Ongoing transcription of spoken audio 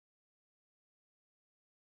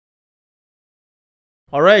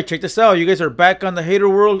Alright, check this out. You guys are back on the Hater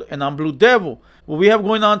World and I'm Blue Devil. What we have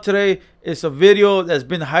going on today is a video that's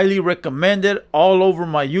been highly recommended all over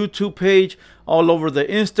my YouTube page, all over the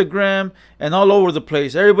Instagram, and all over the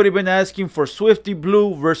place. Everybody been asking for Swifty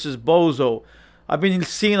Blue versus Bozo. I've been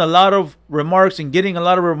seeing a lot of remarks and getting a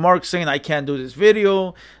lot of remarks saying I can't do this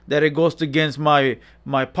video, that it goes against my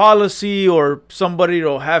policy, or somebody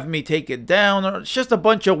will have me take it down, or it's just a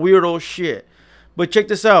bunch of weirdo shit. But check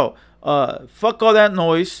this out. Fuck all that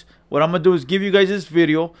noise. What I'm gonna do is give you guys this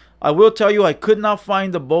video. I will tell you I could not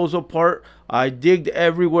find the Bozo part. I digged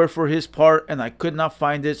everywhere for his part and I could not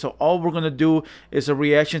find it. So all we're gonna do is a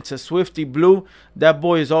reaction to Swifty Blue. That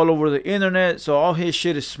boy is all over the internet, so all his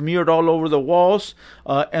shit is smeared all over the walls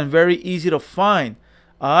and very easy to find.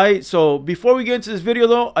 Alright, so before we get into this video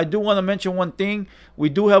though, I do want to mention one thing. We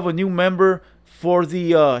do have a new member for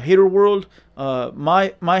the Hater World.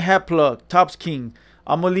 My hat plug, Toppz Kingg.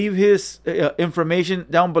 I'm going to leave his information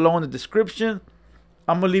down below in the description.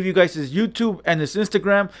 I'm going to leave you guys his YouTube and his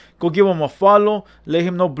Instagram. Go give him a follow. Let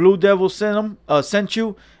him know Blue Devil sent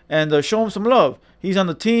you. And show him some love. He's on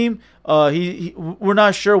the team. We're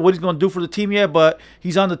not sure what he's going to do for the team yet, but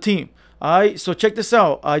he's on the team. Alright, so check this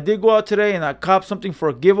out. I did go out today and I copped something for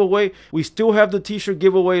a giveaway. We still have the t-shirt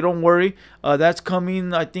giveaway, don't worry. That's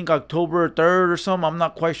coming, I think, October 3rd or something. I'm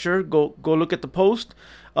not quite sure. Go look at the post.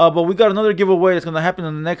 But we got another giveaway that's going to happen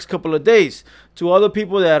in the next couple of days. To other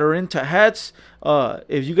people that are into hats,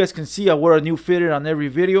 if you guys can see, I wear a new fitted on every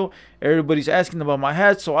video. Everybody's asking about my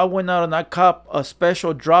hats, so I went out and I copped a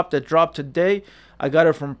special drop that dropped today. I got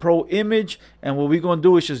it from Pro Image, and what we're going to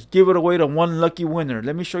do is just give it away to one lucky winner.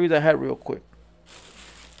 Let me show you the hat real quick.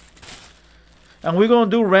 And we're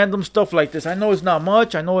going to do random stuff like this. I know it's not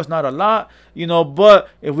much. I know it's not a lot, you know, but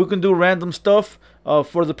if we can do random stuff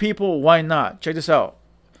for the people, why not? Check this out.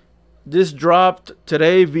 This dropped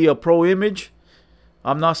today via Pro Image.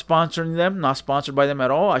 I'm not sponsoring them, not sponsored by them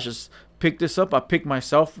at all. I just picked this up. I picked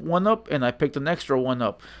myself one up, and I picked an extra one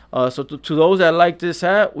up. So to those that like this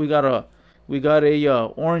hat, we got a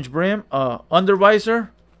orange brim, under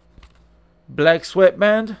visor, black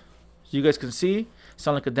sweatband. So you guys can see.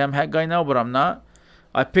 Sound like a damn hat guy now, but I'm not.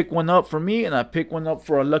 I picked one up for me, and I picked one up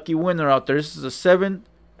for a lucky winner out there. This is a 7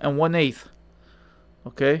 1/8.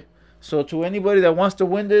 Okay. So to anybody that wants to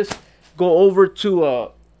win this, go over to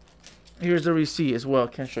here's the receipt as well.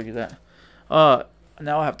 Can't show you that.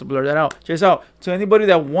 Now I have to blur that out. Check this out. To anybody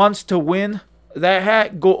that wants to win that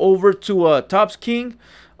hat, go over to Toppz Kingg,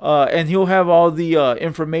 and he'll have all the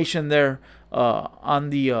information there on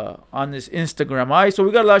this Instagram. Alright, so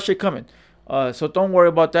we got a lot of shit coming. So don't worry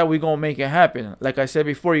about that. We're gonna make it happen. Like I said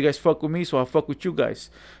before, you guys fuck with me, so I'll fuck with you guys.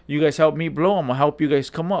 You guys help me blow, I'm gonna help you guys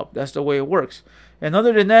come up. That's the way it works. And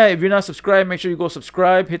other than that, if you're not subscribed, make sure you go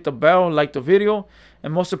subscribe, hit the bell, like the video,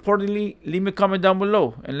 and most importantly, leave me a comment down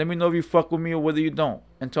below and let me know if you fuck with me or whether you don't.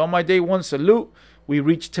 And to all my day one salute. We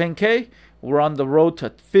reached 10K. We're on the road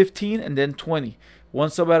to 15 and then 20.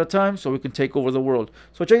 One sub at a time, so we can take over the world.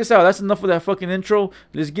 So check this out. That's enough of that fucking intro.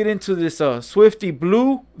 Let's get into this Swifty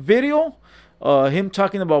Blue video. Him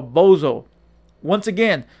talking about Bozo. Once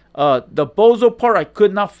again, the Bozo part, I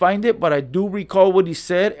could not find it, but I do recall what he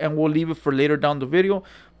said, and we'll leave it for later down the video.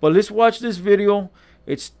 But let's watch this video.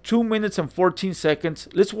 It's 2 minutes and 14 seconds.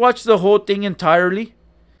 Let's watch the whole thing entirely,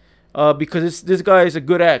 because this guy is a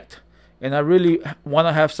good act, and I really want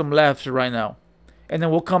to have some laughs right now. And then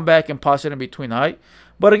we'll come back and pause it in between, alright?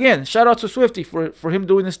 But again, shout out to Swifty for him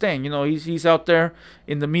doing this thing. You know, he's out there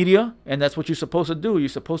in the media, and that's what you're supposed to do. You're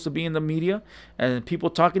supposed to be in the media, and people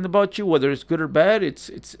talking about you, whether it's good or bad,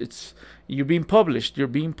 it's you're being published, you're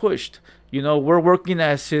being pushed. You know, we're working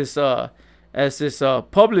as his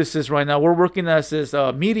publicist right now. We're working as his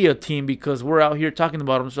media team because we're out here talking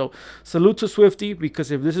about him. So salute to Swifty,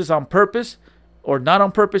 because if this is on purpose or not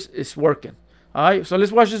on purpose, it's working. All right, so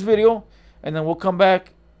let's watch this video, and then we'll come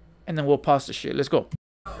back, and then we'll pause the shit. Let's go.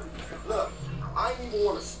 Look, I didn't even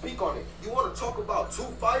want to speak on it. You want to talk about 2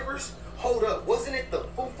 fibers? Hold up, wasn't it the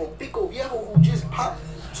fool from Pico Viejo who just popped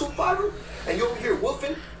 2 fiber? And you over here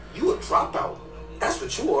woofing? You a dropout. That's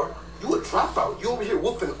what you are. You a dropout. You over here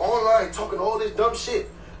woofing online, talking all this dumb shit.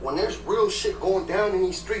 When there's real shit going down in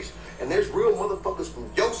these streets, and there's real motherfuckers from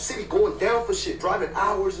your city going down for shit, driving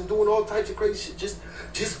hours and doing all types of crazy shit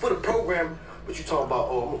just for the program. But you talking about,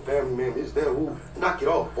 oh, I'm a family man, this, that, ooh. Knock it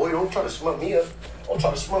off, boy. Don't try to smut me up. Don't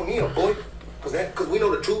try to smut me up, boy. Cause we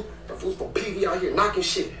know the truth. The fools from PV out here knocking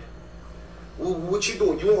shit. What you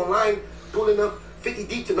doing? You online pulling up 50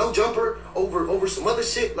 deep to NoJumper over some other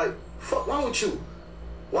shit? Like, fuck wrong with you?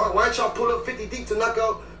 Why ain't y'all pull up 50 deep to knock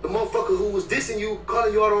out the motherfucker who was dissing you,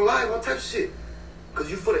 calling you out online, all types of shit?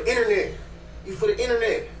 Cause you for the internet. You for the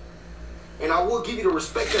internet. And I will give you the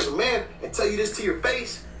respect as a man and tell you this to your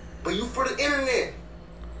face, but you for the internet.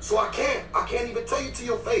 So I can't even tell you to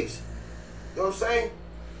your face. You know what I'm saying?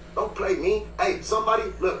 Don't play me. Hey, somebody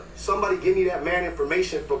give me that man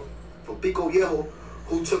information from Pico Viejo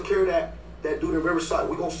who took care of that dude in Riverside.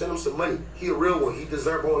 We're gonna send him some money. He a real one. He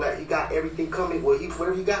deserve all that. He got everything coming.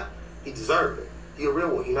 Whatever he got, he deserved it. He a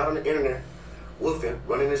real one. He not on the internet woofing,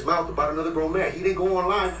 running his mouth about another grown man. He didn't go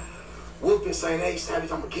online woofing saying, hey,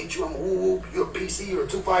 Savage, I'm gonna get you. I'm gonna whoop. You're a PC or a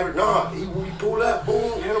 2-5. Nah, he pulled up,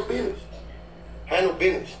 boom, handle business. Handle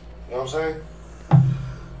business. You know what I'm saying?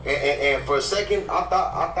 And for a second, I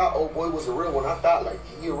thought old boy was a real one. I thought like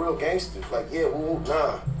he a real gangster. Like, yeah,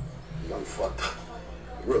 nah. I'm fucked up.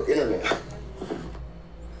 Real internet.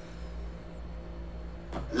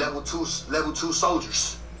 Level two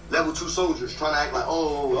soldiers. Level 2 soldiers trying to act like,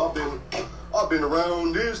 oh, I've been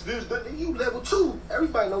around this, that. You level 2.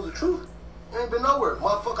 Everybody knows the truth. You ain't been nowhere.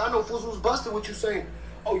 Motherfucker, I know fools was busted with you saying,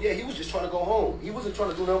 oh yeah, he was just trying to go home. He wasn't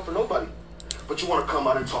trying to do nothing for nobody. But you want to come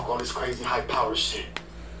out and talk all this crazy high power shit.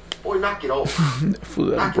 Boy, knock it off. For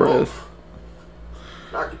that breath.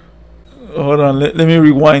 Hold on, let me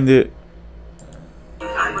rewind it.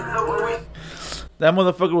 That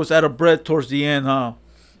motherfucker was out of breath towards the end, huh?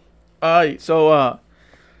 Alright, so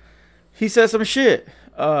he said some shit.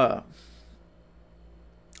 I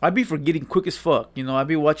be forgetting quick as fuck. You know, I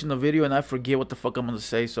be watching the video and I forget what the fuck I'm gonna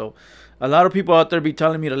say. So a lot of people out there be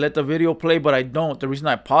telling me to let the video play, but I don't. The reason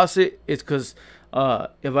I pause it is because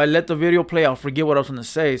if I let the video play, I'll forget what I was gonna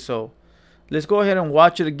say. So let's go ahead and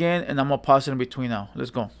watch it again, and I'm gonna pause it in between now.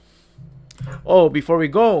 Let's go. Oh, before we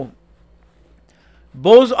go,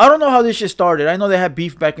 Bozo, I don't know how this shit started. I know they had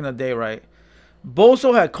beef back in the day, right?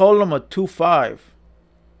 Bozo had called him a 2-5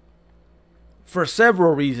 for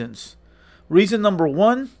several reasons. Reason number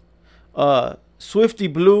one, Swifty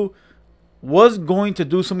Blue was going to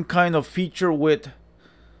do some kind of feature with,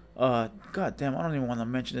 god damn, I don't even want to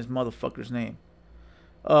mention this motherfucker's name.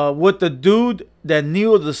 With the dude that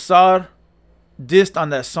Neo the Tsar dissed on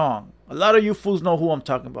that song. A lot of you fools know who I'm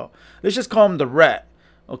talking about. Let's just call him the Rat,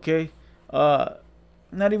 okay?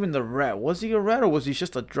 Not even the Rat. Was he a rat or was he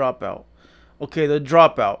just a dropout? Okay, the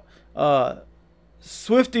dropout.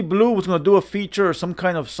 Swifty Blue was going to do a feature or some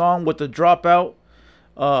kind of song with the dropout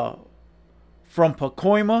from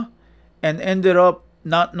Pacoima, and ended up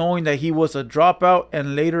not knowing that he was a dropout,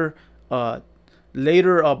 and later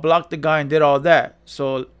blocked the guy and did all that.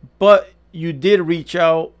 So, but you did reach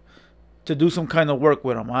out to do some kind of work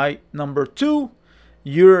with him, all right? Number two,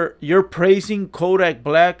 you're praising Kodak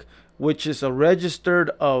Black, which is a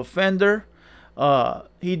registered offender.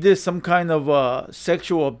 He did some kind of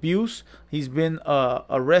sexual abuse. He's been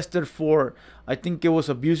arrested for, I think it was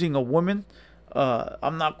abusing a woman.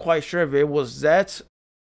 I'm not quite sure if it was that.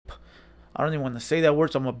 I don't even want to say that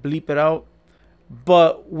word, so I'm gonna bleep it out.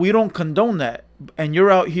 But we don't condone that. And you're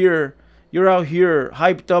out here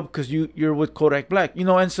hyped up because you're with Kodak Black. You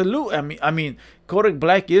know, and salute. I mean, Kodak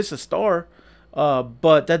Black is a star,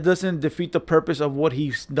 but that doesn't defeat the purpose of what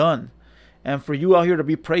he's done. And for you out here to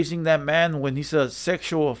be praising that man when he's a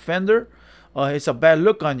sexual offender, it's a bad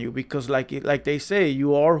look on you, because like they say,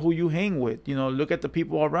 you are who you hang with. You know, look at the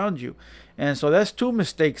people around you. And so that's two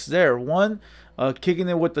mistakes there. One, kicking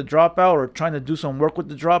it with the dropout or trying to do some work with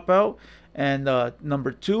the dropout. And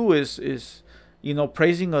number two is you know,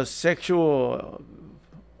 praising a sexual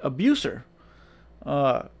abuser.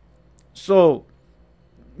 So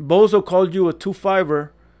Bozo called you a 2-5er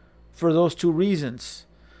for those two reasons.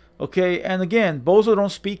 Okay, and again, Bozo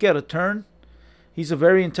don't speak out of turn. He's a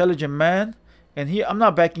very intelligent man, and I'm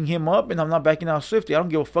not backing him up, and I'm not backing out Swifty. I don't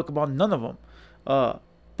give a fuck about none of them.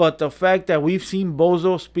 But the fact that we've seen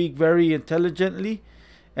Bozo speak very intelligently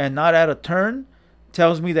and not out of turn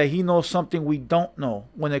tells me that he knows something we don't know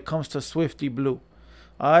when it comes to Swifty Blue.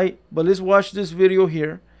 Alright, but let's watch this video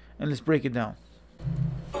here and let's break it down.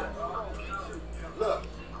 Look,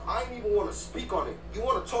 I ain't even want to speak on it. You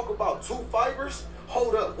want to talk about 2-5ers?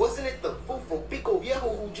 Hold up, wasn't it the fool from Pico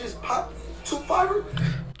Viejo who just popped 2-5er?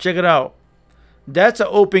 Check it out. That's an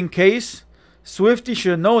open case. Swifty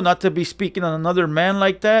should know not to be speaking on another man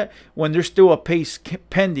like that when there's still a case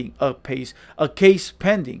pending.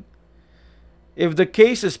 If the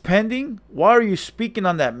case is pending, why are you speaking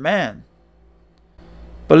on that man?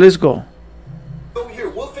 But let's go. Over here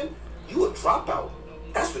woofing, you a dropout.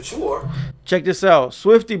 That's what you are. Check this out.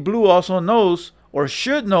 Swifty Blue also knows, or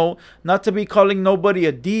should know, not to be calling nobody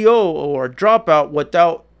a DO or a dropout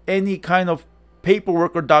without any kind of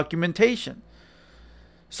paperwork or documentation.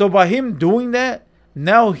 So by him doing that,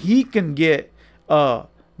 now he can get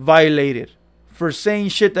violated for saying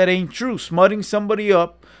shit that ain't true, smutting somebody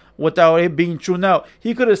up without it being true. Now,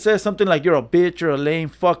 he could have said something like, you're a bitch, you're a lame,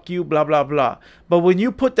 fuck you, blah, blah, blah. But when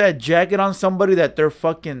you put that jacket on somebody that they're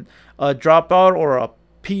fucking a dropout or a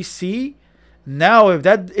PC, now if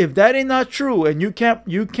that ain't not true and you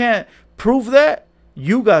can't prove that,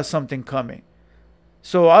 you got something coming.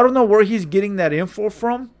 So I don't know where he's getting that info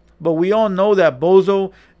from, but we all know that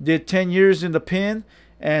Bozo did 10 years in the pen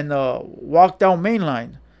and walked down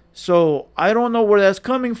mainline. So I don't know where that's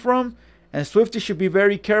coming from, and Swifty should be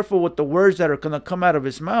very careful with the words that are going to come out of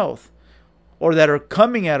his mouth or that are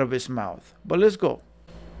coming out of his mouth. But let's go.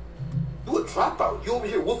 You a dropout. You over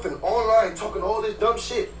here woofing online talking all this dumb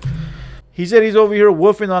shit. He said he's over here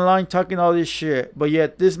woofing online talking all this shit, but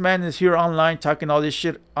yet this man is here online talking all this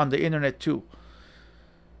shit on the internet too.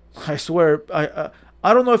 I swear, I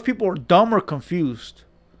don't know if people are dumb or confused,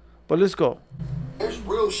 but let's go. There's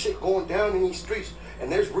real shit going down in these streets,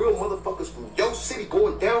 and there's real motherfuckers from your city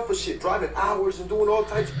going down for shit, driving hours and doing all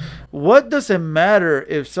types. What does it matter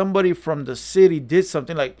if somebody from the city did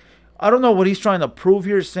something? Like, I don't know what he's trying to prove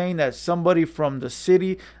here, saying that somebody from the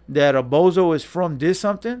city that a Bozo is from did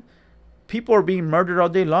something. People are being murdered all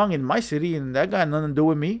day long in my city, and that got nothing to do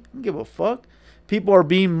with me. I don't give a fuck. People are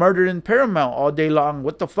being murdered in Paramount all day long.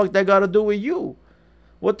 What the fuck that got to do with you?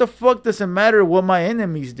 What the fuck does it matter what my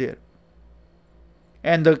enemies did?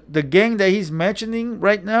 And the gang that he's mentioning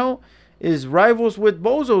right now is rivals with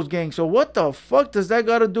Bozo's gang. So what the fuck does that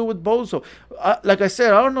got to do with Bozo? Like I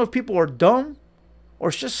said, I don't know if people are dumb or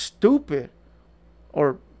it's just stupid.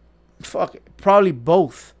 Or fuck, probably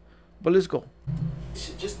both. But let's go.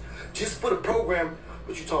 Just for the program,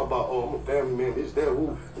 what you talking about? Oh, I'm a family man, this, that,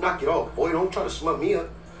 woo. Knock it off, boy. Don't try to smut me up.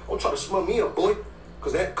 Don't try to smut me up, boy.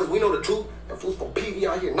 Cause we know the truth. That fool's from PV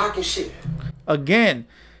out here knocking shit. Again,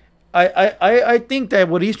 I think that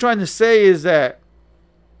what he's trying to say is that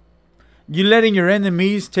you letting your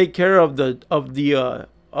enemies take care of the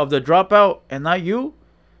dropout and not you.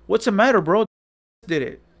 What's the matter, bro? Did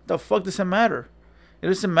it? The fuck does it matter? It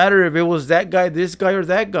doesn't matter if it was that guy, this guy, or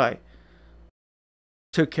that guy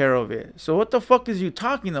took care of it. So what the fuck is you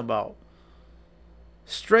talking about?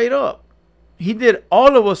 Straight up, he did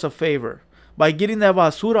all of us a favor by getting that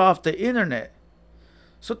basura off the internet.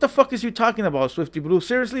 So what the fuck is you talking about, Swifty Blue?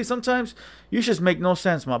 Seriously, sometimes you just make no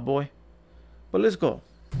sense, my boy. But let's go.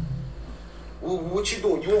 What you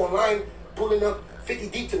doing? You online pulling up 50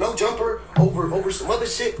 deep to NoJumper over some other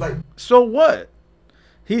shit? Like, so what?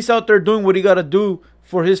 He's out there doing what he got to do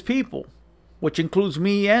for his people, which includes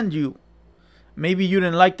me and you. Maybe you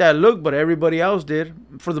didn't like that look, but everybody else did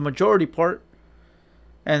for the majority part.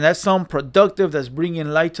 And that's something productive that's bringing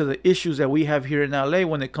light to the issues that we have here in LA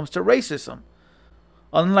when it comes to racism.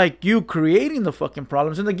 Unlike you creating the fucking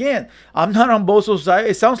problems. And again, I'm not on Bozo's side.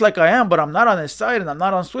 It sounds like I am, but I'm not on his side and I'm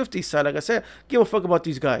not on Swifty's side. Like I said, give a fuck about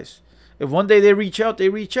these guys. If one day they reach out, they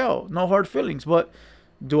reach out. No hard feelings. But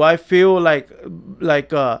do I feel like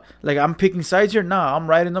I'm picking sides here? Nah, I'm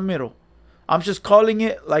right in the middle. I'm just calling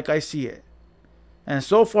it like I see it. And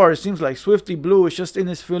so far, it seems like Swifty Blue is just in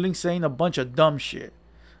his feelings saying a bunch of dumb shit.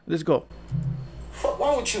 Let's go. Fuck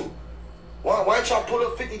wrong with you? Why ain't y'all pull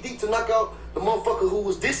up 50 deep to knock out the motherfucker who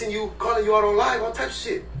was dissing you, calling you out on live, all type of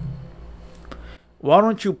shit? Why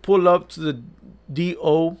don't you pull up to the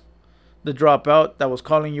DO, the dropout that was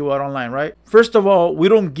calling you out online, right? First of all, we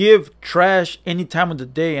don't give trash any time of the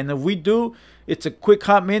day. And if we do, it's a quick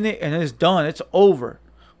hot minute and it's done. It's over.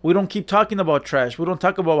 We don't keep talking about trash. We don't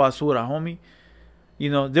talk about basura, homie. You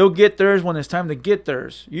know, they'll get theirs when it's time to get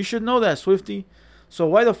theirs. You should know that, Swifty. So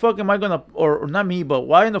why the fuck am I going to, or not me, but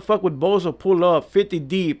why in the fuck would Bozo pull up 50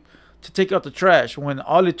 deep to take out the trash when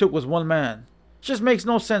all it took was one man? It just makes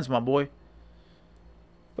no sense, my boy.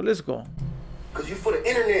 But let's go. Because you for the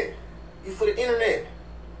internet. You for the internet.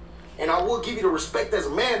 And I will give you the respect as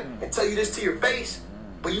a man and tell you this to your face.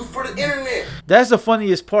 But you for the internet. That's the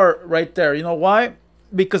funniest part right there. You know why?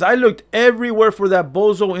 Because I looked everywhere for that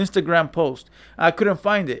Bozo Instagram post. I couldn't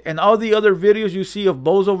find it. And all the other videos you see of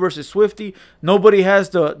Bozo versus Swifty, nobody has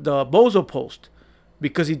the Bozo post.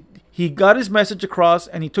 Because he got his message across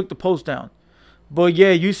and he took the post down. But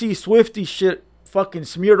yeah, you see Swifty shit fucking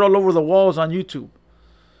smeared all over the walls on YouTube.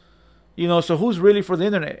 You know, so who's really for the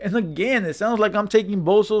internet? And again, it sounds like I'm taking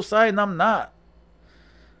Bozo's side and I'm not.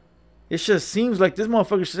 It just seems like this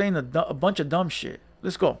motherfucker's saying a bunch of dumb shit.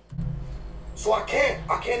 Let's go. So I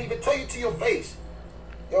can't even tell you to your face.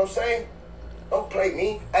 You know what I'm saying? Don't play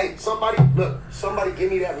me. Hey, somebody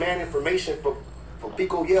give me that man information from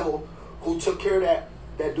Pico Viejo who took care of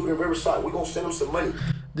that dude in Riverside. We're gonna send him some money.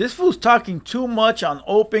 This fool's talking too much on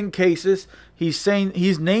open cases. He's saying,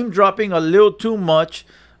 he's name dropping a little too much,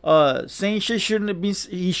 saying shit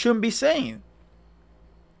he shouldn't be saying.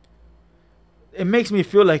 it makes me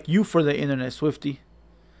feel like you for the internet, Swifty.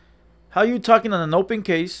 How you talking on an open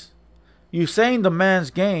case? You saying the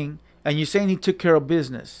man's gang, and you saying he took care of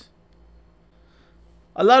business.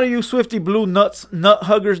 A lot of you Swifty blue nut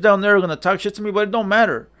huggers down there are gonna talk shit to me, but it don't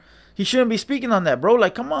matter. He shouldn't be speaking on that, bro.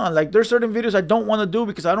 Like, come on. Like, there's certain videos I don't want to do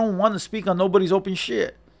because I don't want to speak on nobody's open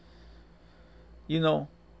shit. You know?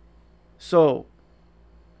 So,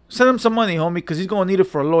 send him some money, homie, because he's going to need it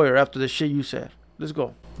for a lawyer after the shit you said. Let's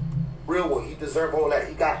go. Real one. He deserved all that.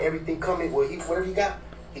 He got everything coming. Whatever he got,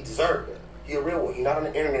 he deserved it. He a real one. He not on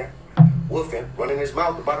the internet woofing, running his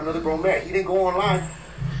mouth about another grown man. He didn't go online.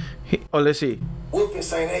 Let's see. Woofing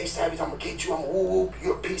saying, hey, Savage, I'm going to get you. I'm going to whoop.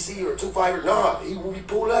 You're a PC or a 2-5. Nah, he will be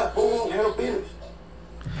pulled up. Boom, handle business.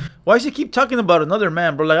 Why does he keep talking about another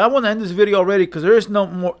man, bro? Like, I want to end this video already because there is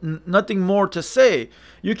nothing more to say.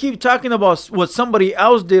 You keep talking about what somebody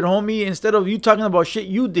else did, homie, instead of you talking about shit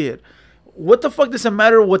you did. What the fuck does it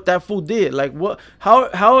matter what that fool did? Like, what? How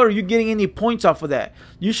are you getting any points off of that?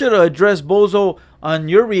 You should have addressed Bozo on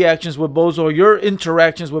your reactions with Bozo, or your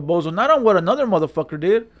interactions with Bozo, not on what another motherfucker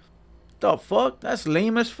did. The fuck? That's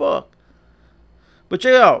lame as fuck. But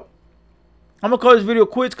check it out. I'm gonna call this video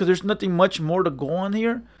quits because there's nothing much more to go on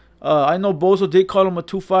here. I know Bozo did call him a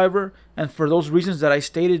 2-5er, and for those reasons that I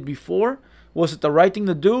stated before. Was it the right thing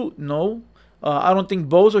to do? No. I don't think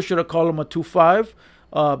Bozo should have called him a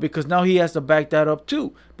 2-5 because now he has to back that up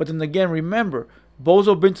too. But then again, remember,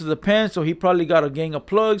 Bozo been to the pen, so he probably got a gang of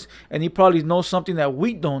plugs, and he probably knows something that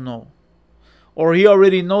we don't know. Or he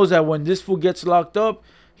already knows that when this fool gets locked up,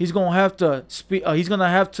 he's gonna have to speak. He's gonna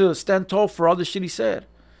have to stand tall for all the shit he said.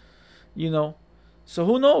 You know, so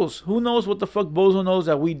who knows? Who knows what the fuck Bozo knows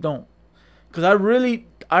that we don't? Because I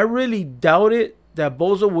really doubt it that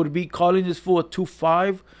Bozo would be calling this fool a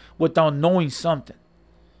 2-5 without knowing something.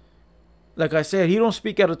 Like I said, he don't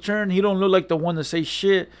speak out of turn. He don't look like the one to say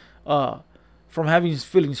shit from having his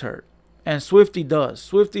feelings hurt. And Swifty does.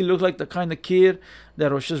 Swifty looks like the kind of kid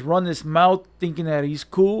that'll just run his mouth thinking that he's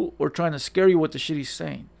cool or trying to scare you with the shit he's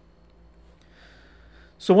saying.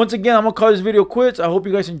 So once again, I'm going to call this video quits. I hope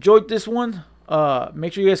you guys enjoyed this one.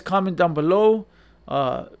 Make sure you guys comment down below.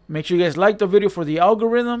 Make sure you guys like the video for the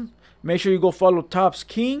algorithm. Make sure you go follow Toppz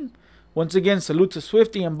Kingg. Once again, salute to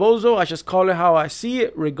Swifty and Bozo. I just call it how I see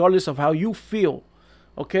it, regardless of how you feel.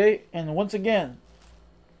 Okay? And once again,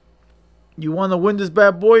 you want to win this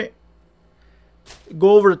bad boy?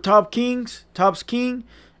 Go over to Toppz Kingg,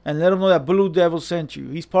 and let him know that Blue Devil sent you.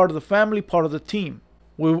 He's part of the family, part of the team.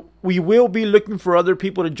 We will be looking for other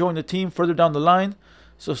people to join the team further down the line,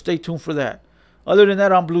 so stay tuned for that. Other than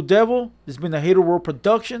that, I'm Blue Devil. This has been the Hater World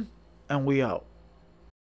production, and we out.